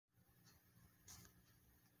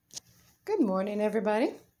Good morning,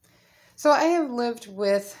 everybody. So I have lived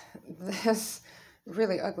with this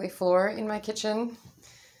really ugly floor in my kitchen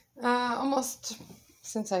almost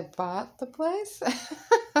since I bought the place.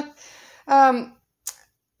 The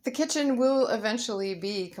kitchen will eventually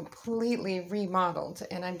be completely remodeled,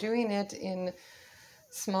 and I'm doing it in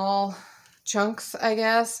small chunks, I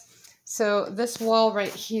guess. So this wall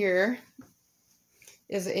right here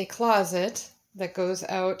is a closet that goes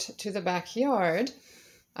out to the backyard.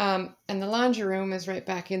 And the laundry room is right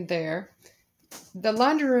back in there. The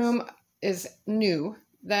laundry room is new.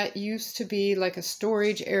 That used to be like a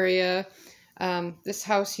storage area. This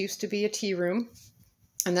house used to be a tea room,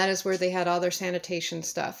 and that is where they had all their sanitation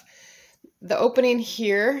stuff. The opening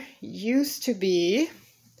here used to be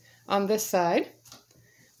on this side,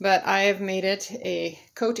 but I have made it a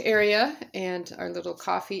coat area and our little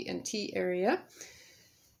coffee and tea area,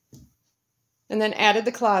 and then added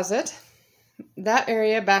the closet. That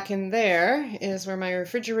area back in there is where my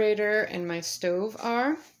refrigerator and my stove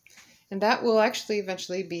are, and that will actually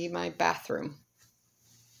eventually be my bathroom.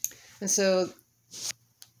 And so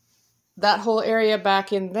that whole area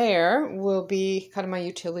back in there will be kind of my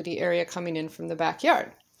utility area coming in from the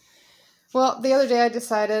backyard. Well, the other day I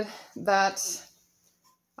decided that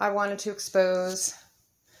I wanted to expose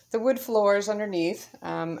the wood floors underneath.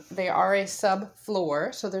 They are a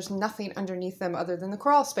sub-floor, so there's nothing underneath them other than the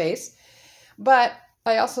crawl space. But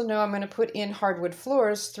I also know I'm going to put in hardwood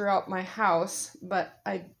floors throughout my house, but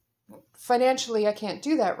financially I can't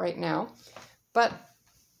do that right now. But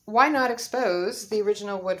why not expose the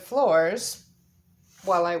original wood floors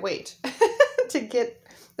while I wait to get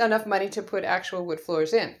enough money to put actual wood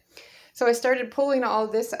floors in? So I started pulling all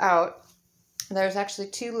this out. There's actually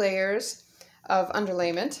 2 layers of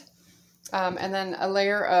underlayment, and then a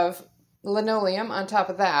layer of linoleum on top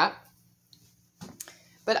of that.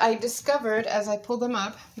 But I discovered, as I pulled them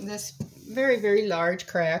up, this very, very large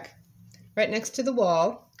crack right next to the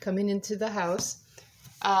wall coming into the house.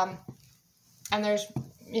 And there's,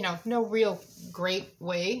 no real great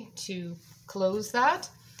way to close that.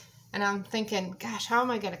 And I'm thinking, gosh, how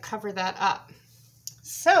am I going to cover that up?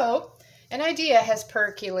 So an idea has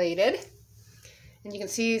percolated. And you can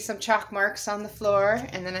see some chalk marks on the floor.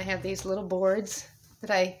 And then I have these little boards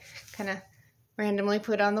that I kind of randomly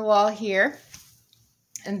put on the wall here.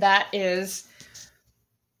 And that is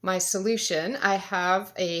my solution. I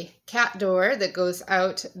have a cat door that goes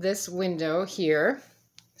out this window here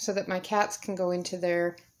so that my cats can go into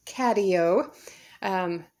their catio,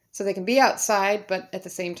 so they can be outside but at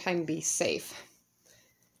the same time be safe.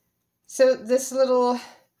 So this little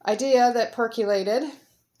idea that percolated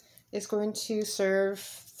is going to serve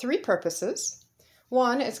 3 purposes.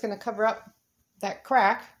 One, it's going to cover up that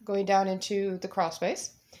crack going down into the crawl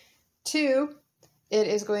space. 2, it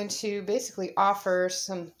is going to basically offer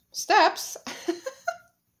some steps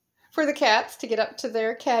for the cats to get up to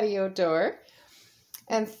their catio door.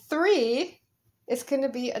 And 3, it's going to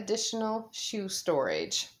be additional shoe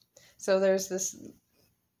storage. So there's this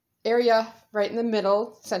area right in the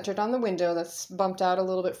middle, centered on the window, that's bumped out a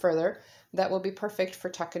little bit further. That will be perfect for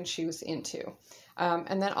tucking shoes into.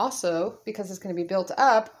 And then also, because it's going to be built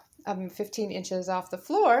up 15 inches off the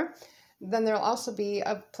floor, then there'll also be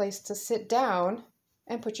a place to sit down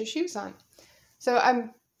and put your shoes on. So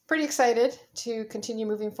I'm pretty excited to continue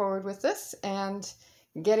moving forward with this and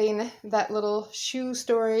getting that little shoe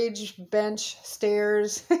storage, bench,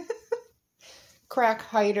 stairs, crack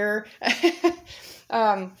hider,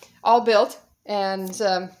 all built. And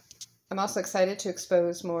I'm also excited to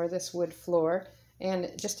expose more of this wood floor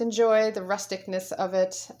and just enjoy the rusticness of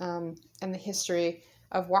it, and the history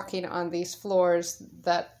of walking on these floors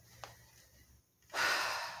that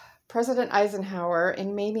President Eisenhower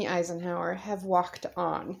and Mamie Eisenhower have walked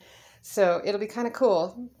on. So it'll be kind of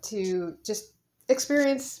cool to just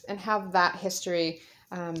experience and have that history,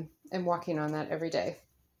 and walking on that every day.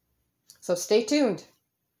 So stay tuned.